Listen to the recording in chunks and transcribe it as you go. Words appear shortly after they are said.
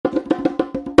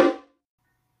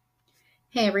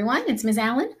Hey everyone, it's Ms.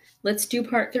 Allen. Let's do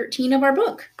part 13 of our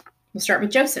book. We'll start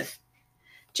with Joseph.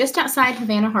 Just outside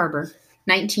Havana Harbor,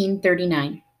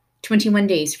 1939, 21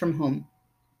 days from home.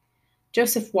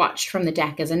 Joseph watched from the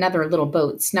deck as another little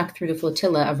boat snuck through the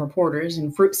flotilla of reporters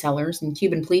and fruit sellers and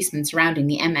Cuban policemen surrounding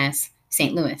the MS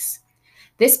St. Louis.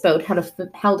 This boat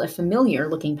held a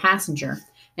familiar-looking passenger,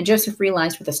 and Joseph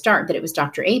realized with a start that it was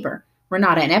Dr. Aber,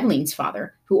 Renata and Eveline's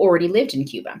father, who already lived in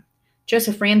Cuba.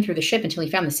 Joseph ran through the ship until he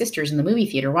found the sisters in the movie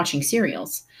theater watching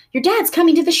serials. "Your dad's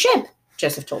coming to the ship,"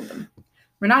 Joseph told them.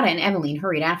 Renata and Eveline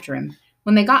hurried after him.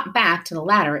 When they got back to the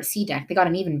ladder at sea deck, they got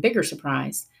an even bigger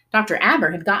surprise. Dr.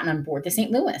 Aber had gotten on board the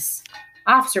St. Louis.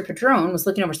 Officer Padron was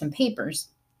looking over some papers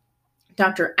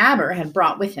Dr. Aber had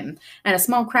brought with him, and a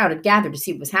small crowd had gathered to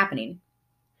see what was happening.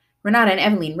 Renata and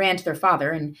Eveline ran to their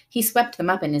father, and he swept them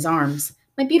up in his arms.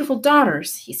 "My beautiful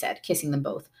daughters," he said, kissing them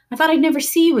both. "I thought I'd never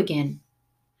see you again."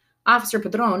 Officer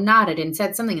Padron nodded and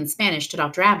said something in Spanish to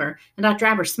Dr. Aber, and Dr.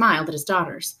 Aber smiled at his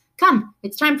daughters. "Come,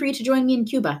 it's time for you to join me in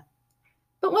Cuba."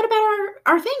 "But what about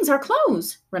our things, our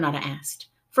clothes?" Renata asked.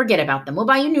 "Forget about them. We'll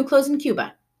buy you new clothes in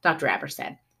Cuba," Dr. Aber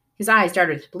said. His eyes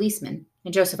darted at the policeman,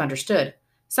 and Joseph understood.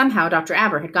 Somehow Dr.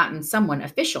 Aber had gotten someone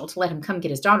official to let him come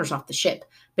get his daughters off the ship,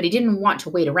 but he didn't want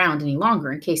to wait around any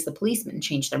longer in case the policemen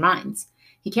changed their minds.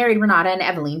 He carried Renata and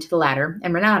Eveline to the ladder,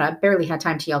 and Renata barely had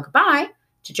time to yell goodbye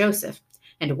to Joseph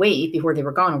and wave before they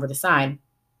were gone over the side.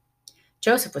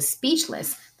 Joseph was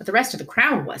speechless, but the rest of the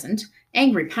crowd wasn't.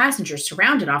 Angry passengers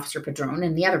surrounded Officer Padron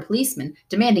and the other policemen,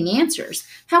 demanding answers.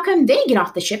 "How come they get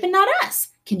off the ship and not us?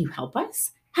 Can you help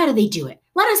us? How do they do it?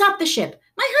 Let us off the ship.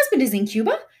 My husband is in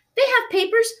Cuba. They have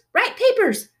papers. Right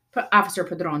papers." Officer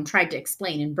Padron tried to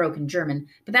explain in broken German,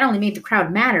 but that only made the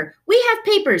crowd madder. "We have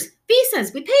papers.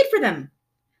 Visas. We paid for them."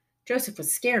 Joseph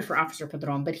was scared for Officer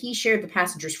Padron, but he shared the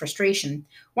passengers' frustration.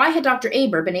 Why had Dr.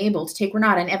 Aber been able to take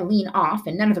Renata and Eveline off,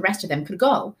 and none of the rest of them could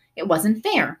go? It wasn't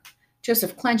fair.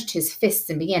 Joseph clenched his fists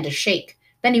and began to shake.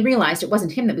 Then he realized it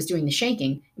wasn't him that was doing the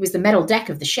shaking. It was the metal deck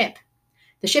of the ship.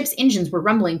 The ship's engines were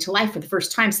rumbling to life for the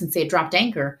first time since they had dropped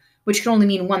anchor, which could only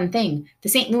mean one thing. The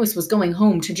St. Louis was going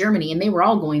home to Germany, and they were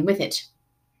all going with it.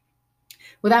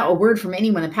 Without a word from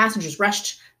anyone, the passengers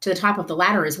rushed to the top of the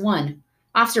ladder as one.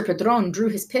 Officer Padron drew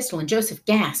his pistol, and Joseph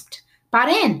gasped.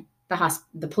 "Paren!"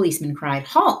 the policeman cried.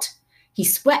 "Halt!" He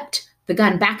swept the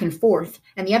gun back and forth,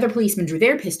 and the other policemen drew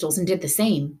their pistols and did the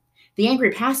same. The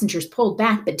angry passengers pulled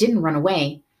back but didn't run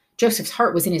away. Joseph's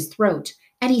heart was in his throat.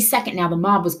 Any second now the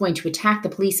mob was going to attack the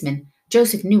policemen.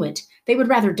 Joseph knew it. They would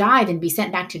rather die than be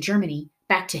sent back to Germany,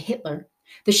 back to Hitler.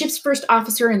 The ship's first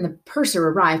officer and the purser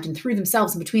arrived and threw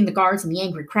themselves in between the guards and the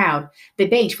angry crowd. They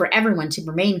begged for everyone to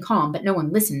remain calm, but no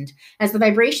one listened. As the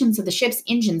vibrations of the ship's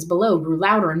engines below grew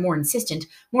louder and more insistent,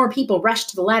 more people rushed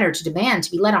to the ladder to demand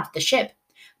to be let off the ship.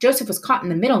 Joseph was caught in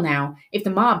the middle now. If the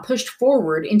mob pushed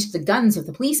forward into the guns of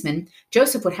the policemen,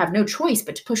 Joseph would have no choice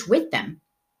but to push with them.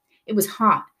 It was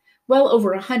hot, well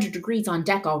over 100 degrees on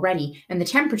deck already, and the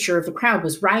temperature of the crowd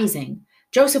was rising.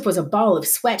 Joseph was a ball of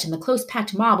sweat, and the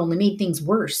close-packed mob only made things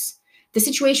worse. The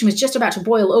situation was just about to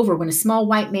boil over when a small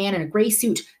white man in a gray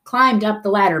suit climbed up the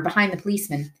ladder behind the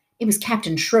policeman. It was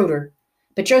Captain Schroeder.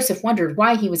 But Joseph wondered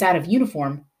why he was out of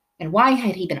uniform, and why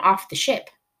had he been off the ship.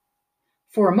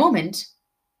 For a moment,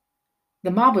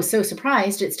 the mob was so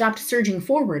surprised it stopped surging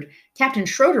forward. Captain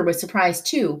Schroeder was surprised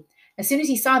too. As soon as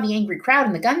he saw the angry crowd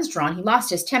and the guns drawn, he lost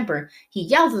his temper. He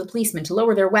yelled at the policemen to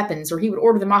lower their weapons, or he would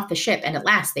order them off the ship, and at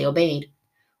last they obeyed.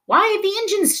 "Why have the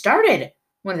engines started?"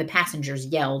 one of the passengers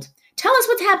yelled. "Tell us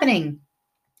what's happening."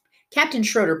 Captain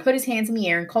Schroeder put his hands in the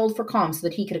air and called for calm so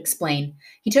that he could explain.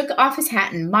 He took off his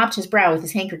hat and mopped his brow with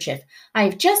his handkerchief. "I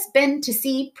have just been to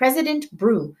see President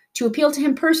Bru to appeal to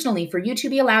him personally for you to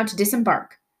be allowed to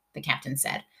disembark," the captain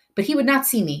said. "But he would not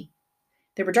see me."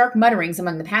 There were dark mutterings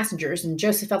among the passengers, and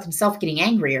Joseph felt himself getting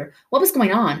angrier. What was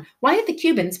going on? Why had the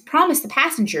Cubans promised the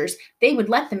passengers they would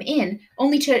let them in,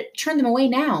 only to turn them away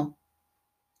now?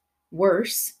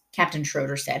 "Worse," Captain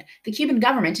Schroeder said. "The Cuban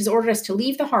government has ordered us to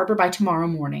leave the harbor by tomorrow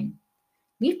morning."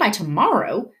 Leave by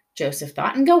tomorrow? Joseph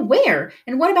thought. And go where?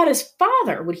 And what about his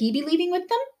father? Would he be leaving with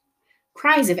them?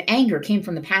 Cries of anger came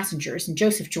from the passengers, and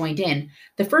Joseph joined in.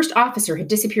 The first officer had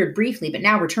disappeared briefly, but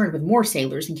now returned with more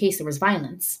sailors in case there was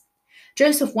violence.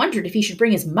 Joseph wondered if he should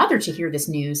bring his mother to hear this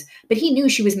news, but he knew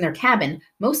she was in their cabin,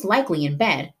 most likely in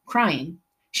bed, crying.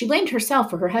 She blamed herself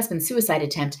for her husband's suicide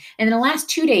attempt, and in the last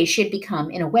 2 days she had become,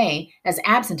 in a way, as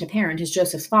absent a parent as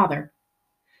Joseph's father.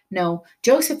 No,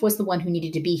 Joseph was the one who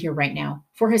needed to be here right now,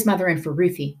 for his mother and for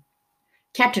Ruthie.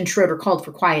 Captain Schroeder called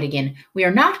for quiet again. "We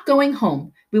are not going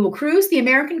home. We will cruise the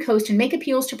American coast and make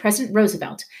appeals to President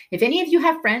Roosevelt. If any of you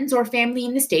have friends or family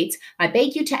in the States, I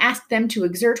beg you to ask them to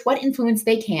exert what influence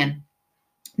they can."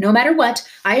 No matter what,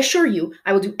 I assure you,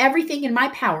 I will do everything in my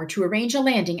power to arrange a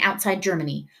landing outside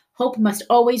Germany. Hope must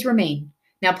always remain.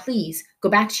 Now, please, go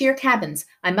back to your cabins.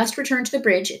 I must return to the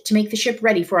bridge to make the ship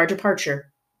ready for our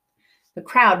departure. The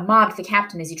crowd mobbed the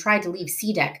captain as he tried to leave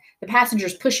sea deck, the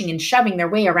passengers pushing and shoving their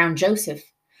way around Joseph.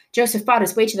 Joseph fought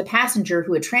his way to the passenger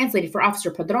who had translated for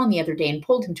Officer Padron the other day and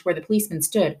pulled him to where the policeman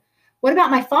stood. What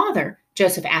about my father?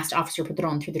 Joseph asked Officer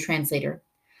Padron through the translator.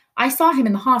 I saw him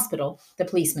in the hospital, the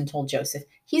policeman told Joseph.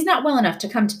 He's not well enough to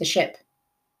come to the ship.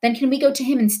 Then can we go to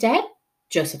him instead?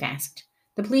 Joseph asked.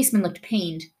 The policeman looked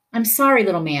pained. I'm sorry,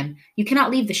 little man. You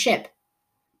cannot leave the ship.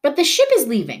 But the ship is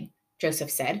leaving, Joseph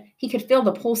said. He could feel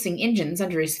the pulsing engines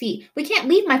under his feet. We can't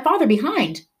leave my father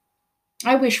behind.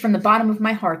 I wish from the bottom of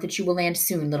my heart that you will land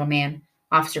soon, little man,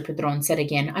 Officer Padron said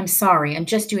again. I'm sorry. I'm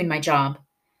just doing my job.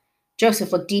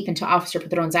 Joseph looked deep into Officer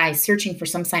Padron's eyes, searching for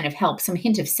some sign of help, some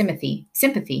hint of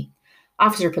sympathy.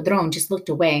 Officer Padron just looked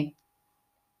away.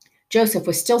 Joseph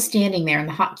was still standing there in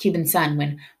the hot Cuban sun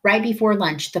when, right before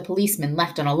lunch, the policeman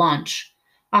left on a launch.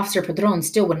 Officer Padron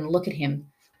still wouldn't look at him.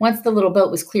 Once the little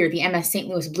boat was clear, the MS St.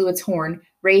 Louis blew its horn,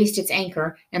 raised its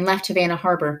anchor, and left Havana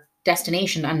Harbor,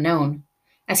 destination unknown.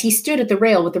 As he stood at the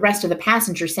rail with the rest of the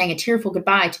passengers saying a tearful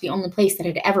goodbye to the only place that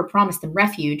had ever promised them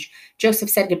refuge,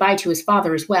 Joseph said goodbye to his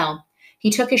father as well. He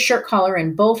took his shirt collar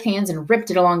in both hands and ripped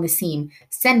it along the seam,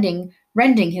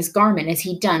 rending his garment as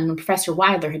he'd done when Professor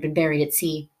Wilder had been buried at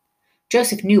sea.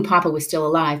 Joseph knew Papa was still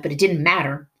alive, but it didn't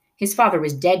matter. His father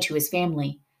was dead to his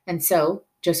family, and so,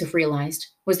 Joseph realized,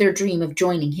 was their dream of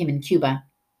joining him in Cuba.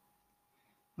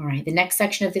 All right, the next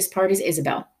section of this part is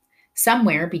Isabel.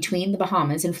 Somewhere between the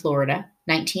Bahamas and Florida,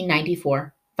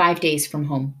 1994, 5 days from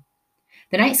home.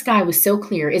 The night sky was so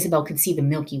clear Isabel could see the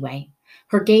Milky Way.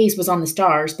 Her gaze was on the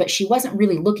stars, but she wasn't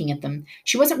really looking at them.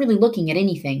 She wasn't really looking at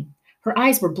anything. Her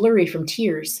eyes were blurry from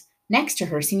tears. Next to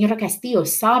her, Senora Castillo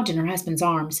sobbed in her husband's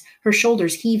arms, her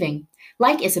shoulders heaving.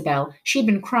 Like Isabel, she had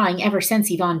been crying ever since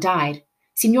Yvonne died.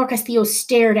 Senor Castillo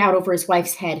stared out over his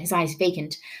wife's head, his eyes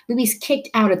vacant. Luis kicked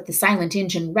out at the silent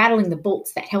engine, rattling the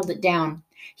bolts that held it down.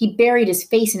 He buried his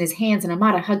face in his hands, and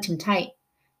Amata hugged him tight.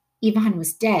 Yvonne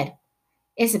was dead.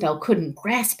 Isabel couldn't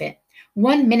grasp it.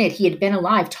 1 minute he had been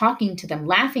alive, talking to them,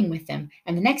 laughing with them,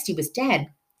 and the next he was dead.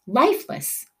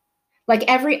 Lifeless. Like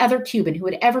every other Cuban who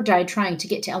had ever died trying to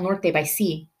get to El Norte by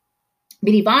sea.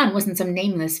 But Yvonne wasn't some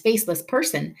nameless, faceless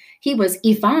person. He was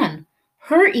Yvonne.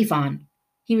 Her Yvonne.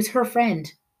 He was her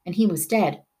friend, and he was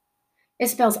dead.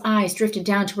 Isabel's eyes drifted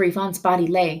down to where Yvonne's body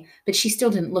lay, but she still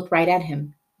didn't look right at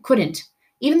him. Couldn't.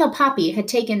 Even though Papi had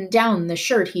taken down the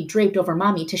shirt he'd draped over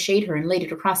Mommy to shade her and laid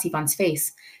it across Yvonne's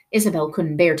face, Isabel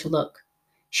couldn't bear to look.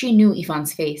 She knew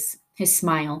Yvonne's face, his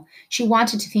smile. She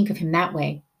wanted to think of him that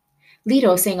way.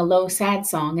 Lito sang a low, sad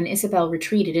song, and Isabel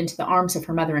retreated into the arms of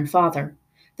her mother and father.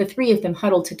 The three of them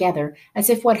huddled together, as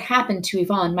if what happened to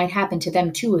Yvonne might happen to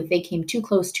them too if they came too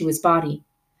close to his body.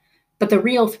 But the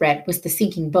real threat was the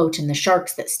sinking boat and the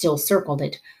sharks that still circled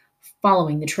it,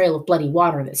 following the trail of bloody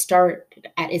water that started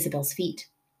at Isabel's feet.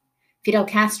 Fidel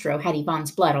Castro had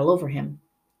Yvonne's blood all over him.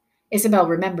 Isabel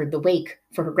remembered the wake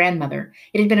for her grandmother.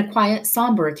 It had been a quiet,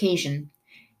 somber occasion.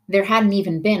 There hadn't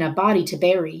even been a body to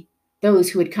bury.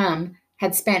 Those who had come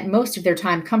had spent most of their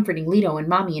time comforting Lito and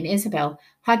Mommy and Isabel,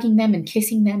 hugging them and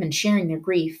kissing them and sharing their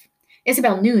grief.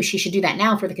 Isabel knew she should do that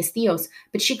now for the Castillos,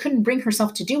 but she couldn't bring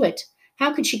herself to do it.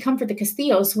 How could she comfort the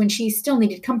Castillos when she still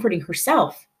needed comforting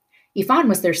herself? Yvonne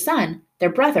was their son,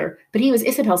 their brother, but he was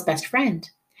Isabel's best friend.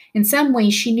 In some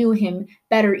ways, she knew him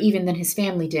better even than his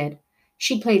family did.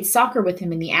 She'd played soccer with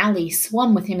him in the alley,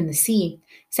 swum with him in the sea,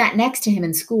 sat next to him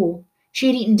in school. She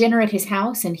had eaten dinner at his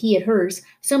house, and he at hers,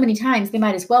 so many times they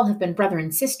might as well have been brother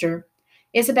and sister.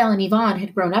 Isabel and Yvonne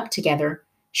had grown up together.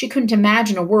 She couldn't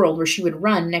imagine a world where she would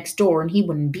run next door and he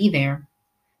wouldn't be there.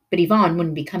 But Yvonne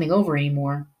wouldn't be coming over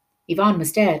anymore. Yvonne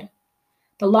was dead.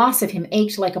 The loss of him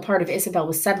ached like a part of Isabel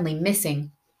was suddenly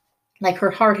missing, like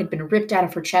her heart had been ripped out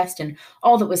of her chest and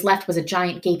all that was left was a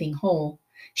giant gaping hole.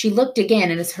 She looked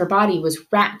again, and as her body was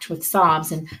racked with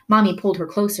sobs, and Mommy pulled her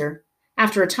closer.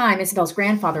 After a time, Isabel's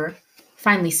grandfather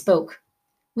finally spoke.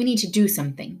 We need to do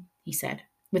something, he said,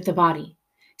 with the body.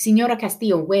 Senora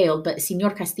Castillo wailed, but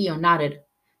Senor Castillo nodded.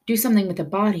 Do something with the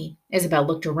body. Isabel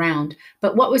looked around.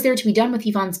 But what was there to be done with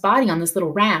Yvonne's body on this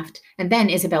little raft? And then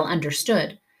Isabel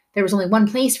understood. There was only one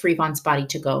place for Yvonne's body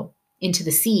to go, into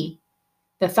the sea.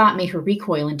 The thought made her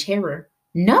recoil in terror.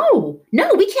 No,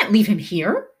 we can't leave him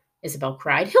here, Isabel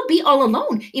cried. He'll be all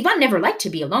alone. Yvonne never liked to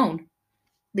be alone.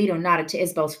 Lito nodded to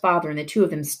Isabel's father, and the two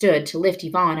of them stood to lift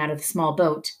Yvonne out of the small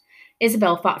boat.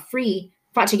 Isabel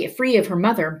fought to get free of her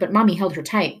mother, but Mommy held her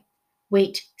tight.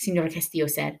 Wait, Senora Castillo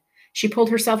said. She pulled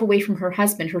herself away from her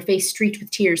husband, her face streaked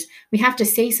with tears. We have to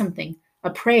say something. A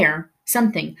prayer.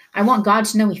 Something. I want God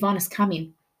to know Ivan is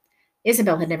coming.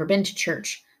 Isabel had never been to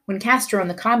church. When Castro and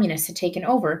the communists had taken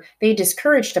over, they had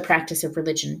discouraged the practice of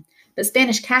religion. But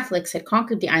Spanish Catholics had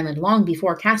conquered the island long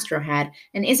before Castro had,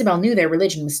 and Isabel knew their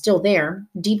religion was still there,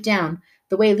 deep down.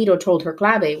 The way Lito told her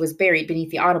clave was buried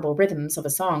beneath the audible rhythms of a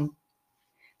song.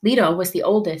 Lito was the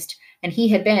oldest, and he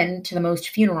had been to the most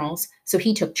funerals, so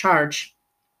he took charge.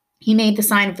 He made the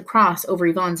sign of the cross over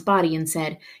Ivan's body and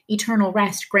said, Eternal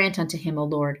rest grant unto him, O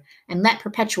Lord, and let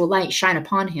perpetual light shine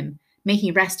upon him. May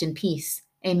he rest in peace.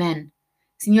 Amen.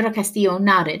 Senora Castillo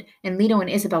nodded, and Lito and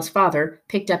Isabel's father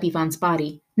picked up Ivan's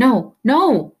body. No,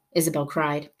 no, Isabel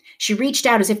cried. She reached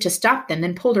out as if to stop them,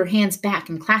 then pulled her hands back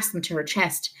and clasped them to her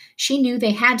chest. She knew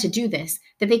they had to do this,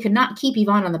 that they could not keep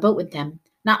Ivan on the boat with them.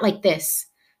 Not like this.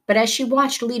 But as she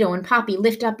watched Lito and Poppy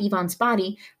lift up Ivan's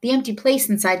body, the empty place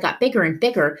inside got bigger and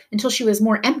bigger until she was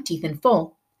more empty than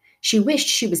full. She wished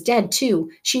she was dead,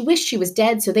 too. She wished she was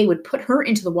dead so they would put her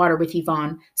into the water with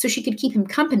Ivan, so she could keep him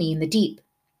company in the deep.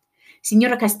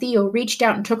 Senora Castillo reached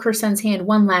out and took her son's hand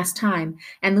one last time,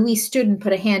 and Luis stood and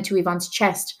put a hand to Ivan's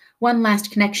chest, one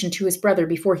last connection to his brother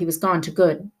before he was gone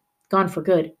for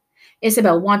good.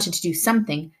 Isabel wanted to do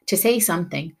something, to say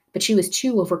something, but she was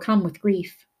too overcome with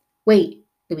grief. Wait,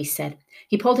 Luis said.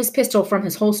 He pulled his pistol from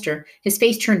his holster. His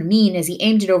face turned mean as he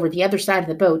aimed it over the other side of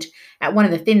the boat, at one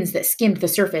of the fins that skimmed the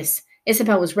surface.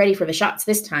 Isabel was ready for the shots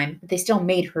this time, but they still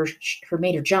made her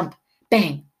jump.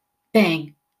 Bang!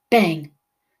 Bang! Bang!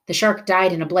 The shark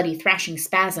died in a bloody thrashing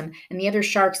spasm, and the other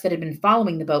sharks that had been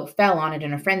following the boat fell on it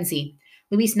in a frenzy.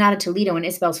 Luis nodded to Lito and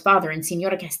Isabel's father, and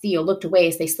Senora Castillo looked away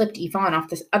as they slipped Ivan off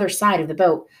the other side of the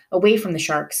boat, away from the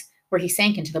sharks, where he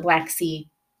sank into the Black Sea.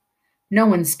 No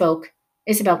one spoke.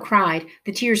 Isabel cried,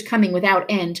 the tears coming without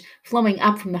end, flowing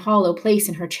up from the hollow place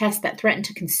in her chest that threatened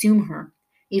to consume her.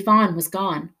 Ivan was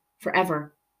gone,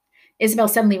 forever. Isabel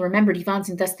suddenly remembered Ivan's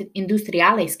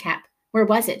Industriales cap. Where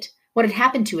was it? What had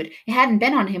happened to it? It hadn't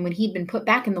been on him when he'd been put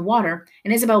back in the water,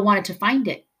 and Isabel wanted to find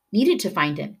it, needed to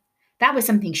find it. That was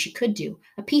something she could do,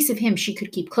 a piece of him she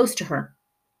could keep close to her.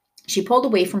 She pulled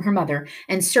away from her mother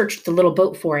and searched the little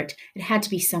boat for it. It had to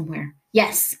be somewhere.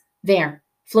 Yes, there,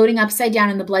 floating upside down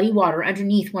in the bloody water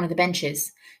underneath one of the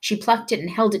benches. She plucked it and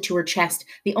held it to her chest,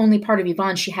 the only part of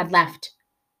Ivan she had left.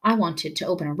 I wanted to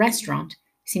open a restaurant,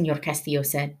 Senor Castillo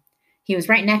said. He was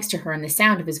right next to her, and the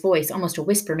sound of his voice, almost a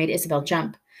whisper, made Isabel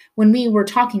jump. When we were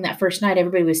talking that first night,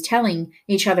 everybody was telling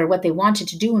each other what they wanted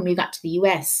to do when we got to the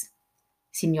U.S.,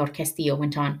 Senor Castillo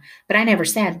went on. But I never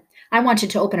said. I wanted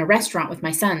to open a restaurant with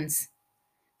my sons.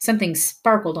 Something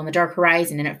sparkled on the dark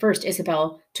horizon, and at first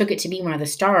Isabel took it to be one of the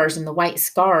stars in the white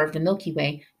scar of the Milky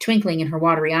Way, twinkling in her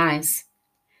watery eyes.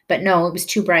 But no, it was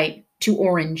too bright, too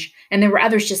orange, and there were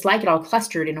others just like it all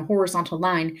clustered in a horizontal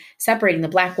line, separating the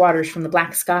black waters from the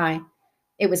black sky.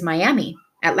 It was Miami,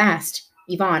 at last.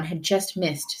 Ivan had just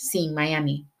missed seeing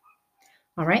Miami.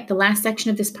 All right, the last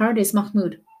section of this part is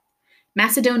Mahmoud.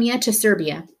 Macedonia to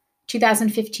Serbia,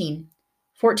 2015,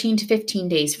 14 to 15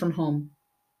 days from home.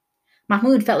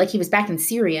 Mahmoud felt like he was back in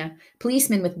Syria.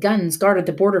 Policemen with guns guarded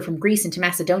the border from Greece into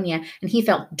Macedonia, and he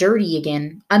felt dirty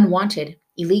again, unwanted,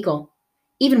 illegal.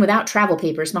 Even without travel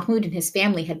papers, Mahmoud and his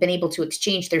family had been able to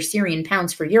exchange their Syrian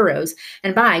pounds for euros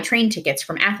and buy train tickets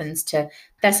from Athens to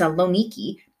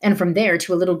Thessaloniki, and from there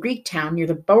to a little Greek town near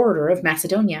the border of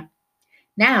Macedonia.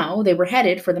 Now they were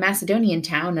headed for the Macedonian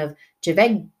town of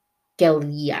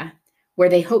Javegelia, where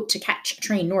they hoped to catch a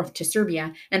train north to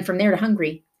Serbia and from there to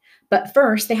Hungary. But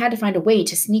first they had to find a way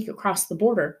to sneak across the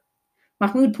border.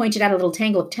 Mahmoud pointed out a little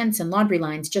tangle of tents and laundry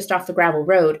lines just off the gravel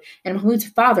road, and Mahmoud's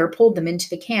father pulled them into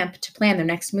the camp to plan their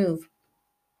next move.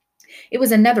 It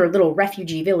was another little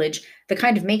refugee village, the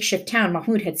kind of makeshift town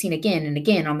Mahmoud had seen again and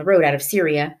again on the road out of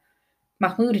Syria.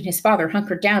 Mahmoud and his father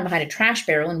hunkered down behind a trash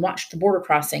barrel and watched the border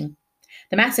crossing.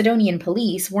 The Macedonian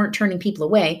police weren't turning people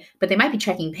away, but they might be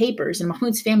checking papers, and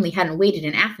Mahmoud's family hadn't waited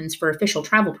in Athens for official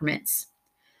travel permits.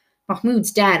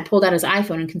 Mahmoud's dad pulled out his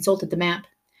iPhone and consulted the map.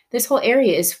 This whole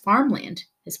area is farmland,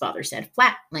 his father said.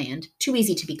 Flat land, too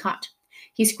easy to be caught.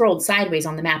 He scrolled sideways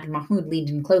on the map, and Mahmoud leaned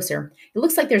in closer. It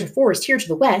looks like there's a forest here to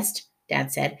the west,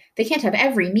 Dad said. They can't have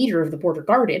every meter of the border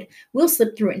guarded. We'll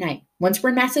slip through at night. Once we're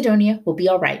in Macedonia, we'll be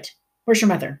all right. Where's your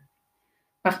mother?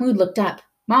 Mahmoud looked up.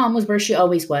 Mom was where she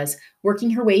always was,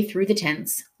 working her way through the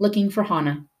tents, looking for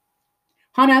Hana.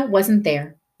 Hana wasn't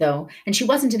there, though, and she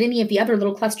wasn't at any of the other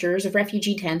little clusters of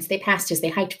refugee tents they passed as they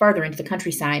hiked farther into the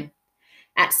countryside.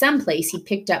 At some place he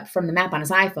picked up from the map on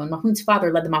his iPhone, Mahmoud's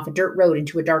father led them off a dirt road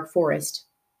into a dark forest.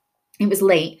 It was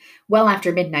late, well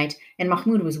after midnight, and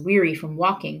Mahmoud was weary from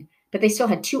walking, but they still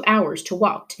had 2 hours to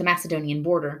walk to the Macedonian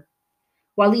border.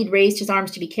 Walid raised his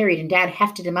arms to be carried, and Dad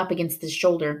hefted him up against his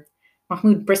shoulder.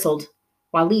 Mahmoud bristled.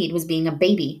 Walid was being a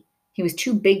baby. He was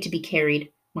too big to be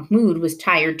carried. Mahmoud was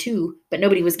tired too, but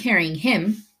nobody was carrying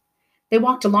him. They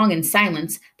walked along in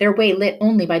silence, their way lit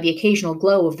only by the occasional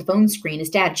glow of the phone screen as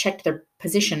Dad checked their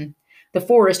position. The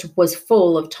forest was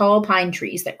full of tall pine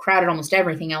trees that crowded almost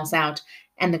everything else out,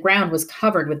 and the ground was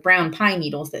covered with brown pine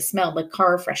needles that smelled like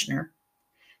car freshener.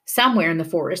 Somewhere in the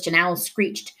forest, an owl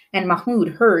screeched, and Mahmoud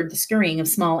heard the scurrying of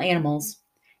small animals.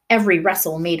 Every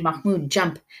rustle made Mahmoud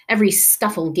jump. Every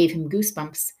scuffle gave him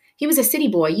goosebumps. He was a city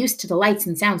boy used to the lights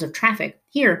and sounds of traffic.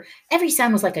 Here, every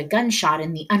sound was like a gunshot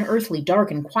in the unearthly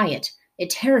dark and quiet. It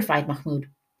terrified Mahmoud.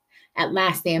 At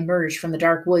last they emerged from the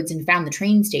dark woods and found the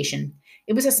train station.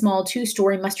 It was a small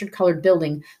two-story mustard-colored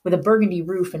building with a burgundy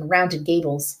roof and rounded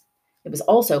gables. It was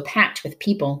also packed with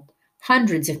people.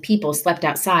 Hundreds of people slept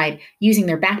outside, using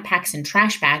their backpacks and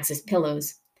trash bags as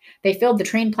pillows. They filled the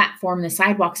train platform and the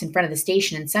sidewalks in front of the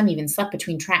station, and some even slept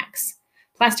between tracks.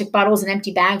 Plastic bottles and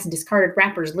empty bags and discarded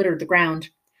wrappers littered the ground.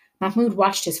 Mahmoud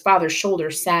watched his father's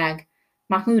shoulders sag.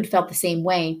 Mahmoud felt the same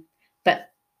way.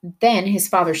 But then his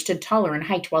father stood taller and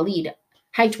hiked Walid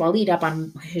up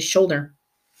on his shoulder.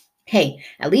 "Hey,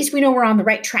 at least we know we're on the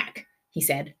right track," he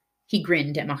said. He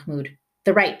grinned at Mahmoud.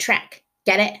 "The right track.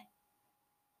 Get it?"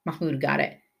 Mahmoud got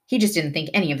it. He just didn't think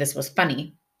any of this was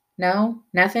funny. "No,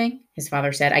 nothing," his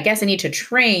father said. "I guess I need to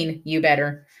train you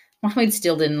better." Mahmoud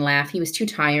still didn't laugh. He was too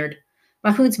tired.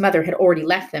 Mahmoud's mother had already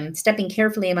left them, stepping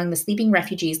carefully among the sleeping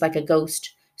refugees like a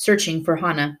ghost, searching for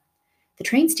Hana. "The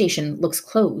train station looks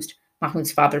closed,"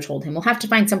 Mahmoud's father told him. "We'll have to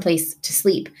find some place to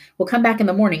sleep. We'll come back in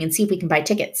the morning and see if we can buy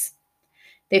tickets."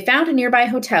 They found a nearby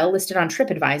hotel listed on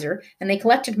TripAdvisor, and they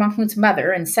collected Mahmoud's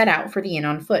mother and set out for the inn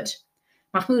on foot.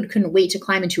 Mahmoud couldn't wait to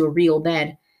climb into a real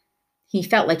bed. He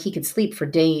felt like he could sleep for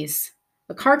days.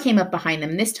 A car came up behind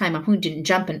them, and this time Mahmoud didn't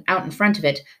jump out in front of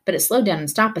it, but it slowed down and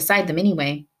stopped beside them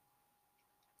anyway.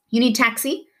 "You need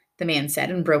taxi?" the man said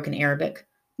in broken Arabic.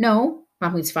 "No,"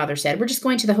 Mahmoud's father said. "We're just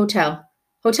going to the hotel."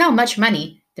 "Hotel, much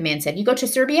money," the man said. "You go to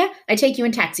Serbia? I take you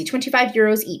in taxi, 25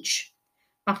 euros each."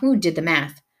 Mahmoud did the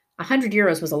math. 100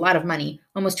 euros was a lot of money,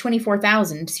 almost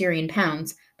 24,000 Syrian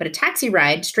pounds, but a taxi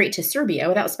ride straight to Serbia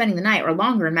without spending the night or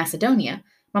longer in Macedonia.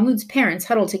 Mahmoud's parents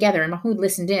huddled together and Mahmoud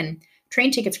listened in. Train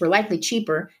tickets were likely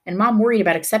cheaper, and Mom worried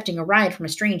about accepting a ride from a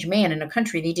strange man in a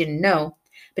country they didn't know.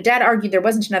 But Dad argued there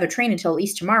wasn't another train until at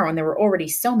least tomorrow, and there were already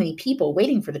so many people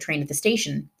waiting for the train at the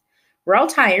station. "We're all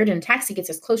tired, and a taxi gets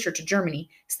us closer to Germany.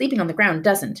 Sleeping on the ground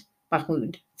doesn't,"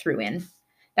 Mahmoud threw in.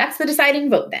 "That's the deciding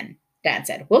vote, then," Dad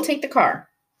said. "We'll take the car."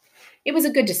 It was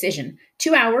a good decision.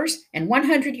 2 hours and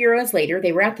 100 euros later,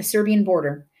 they were at the Serbian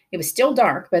border. It was still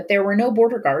dark, but there were no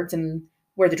border guards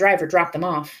where the driver dropped them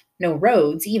off. No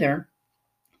roads, either.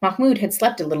 Mahmoud had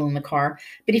slept a little in the car,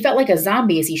 but he felt like a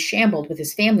zombie as he shambled with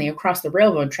his family across the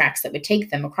railroad tracks that would take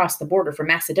them across the border from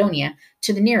Macedonia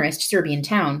to the nearest Serbian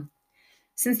town.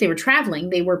 Since they were traveling,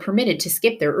 they were permitted to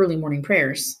skip their early morning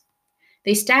prayers.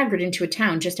 They staggered into a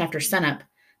town just after sunup.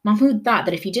 Mahmoud thought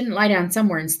that if he didn't lie down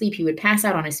somewhere and sleep, he would pass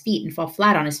out on his feet and fall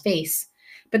flat on his face.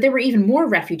 But there were even more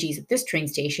refugees at this train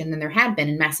station than there had been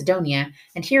in Macedonia,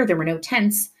 and here there were no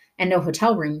tents and no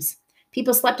hotel rooms.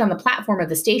 People slept on the platform of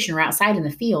the station or outside in the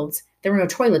fields. There were no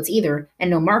toilets either, and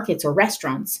no markets or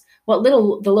restaurants. What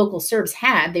little the local Serbs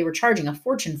had, they were charging a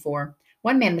fortune for.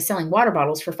 One man was selling water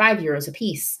bottles for 5 euros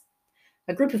apiece.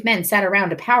 A group of men sat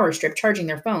around a power strip charging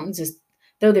their phones as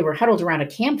though they were huddled around a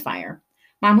campfire.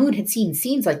 Mahmoud had seen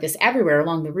scenes like this everywhere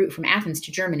along the route from Athens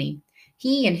to Germany.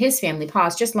 He and his family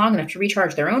paused just long enough to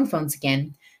recharge their own phones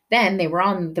again. Then they were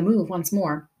on the move once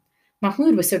more.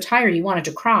 Mahmoud was so tired he wanted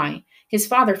to cry. His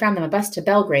father found them a bus to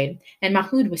Belgrade, and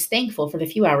Mahmoud was thankful for the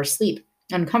few hours' sleep,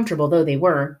 uncomfortable though they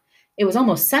were. It was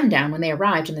almost sundown when they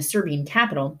arrived in the Serbian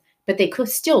capital, but they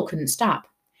still couldn't stop.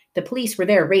 The police were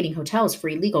there raiding hotels for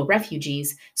illegal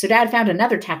refugees, so Dad found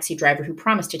another taxi driver who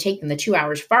promised to take them the 2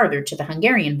 hours farther to the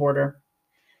Hungarian border.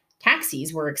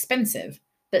 Taxis were expensive,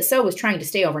 but so was trying to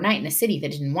stay overnight in a city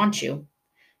that didn't want you.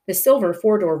 The silver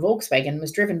four-door Volkswagen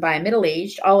was driven by a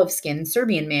middle-aged, olive-skinned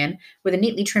Serbian man with a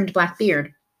neatly trimmed black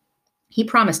beard. He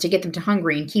promised to get them to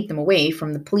Hungary and keep them away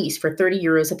from the police for 30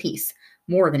 euros apiece,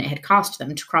 more than it had cost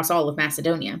them to cross all of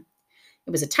Macedonia. It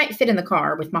was a tight fit in the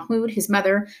car, with Mahmoud, his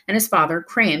mother, and his father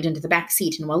crammed into the back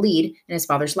seat and Walid in his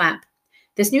father's lap.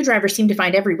 This new driver seemed to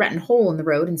find every rut and hole in the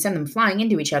road and send them flying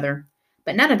into each other.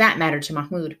 But none of that mattered to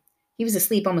Mahmoud. He was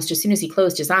asleep almost as soon as he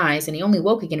closed his eyes, and he only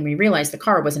woke again when he realized the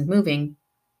car wasn't moving.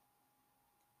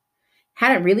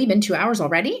 Had it really been 2 hours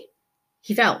already?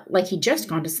 He felt like he'd just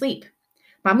gone to sleep.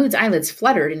 Mahmoud's eyelids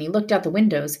fluttered and he looked out the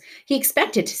windows. He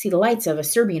expected to see the lights of a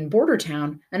Serbian border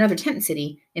town, another tent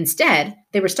city. Instead,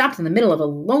 they were stopped in the middle of a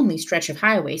lonely stretch of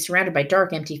highway surrounded by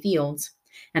dark, empty fields.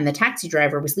 And the taxi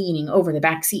driver was leaning over the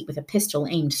back seat with a pistol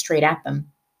aimed straight at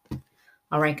them.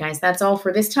 All right, guys, that's all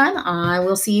for this time. I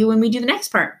will see you when we do the next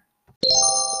part.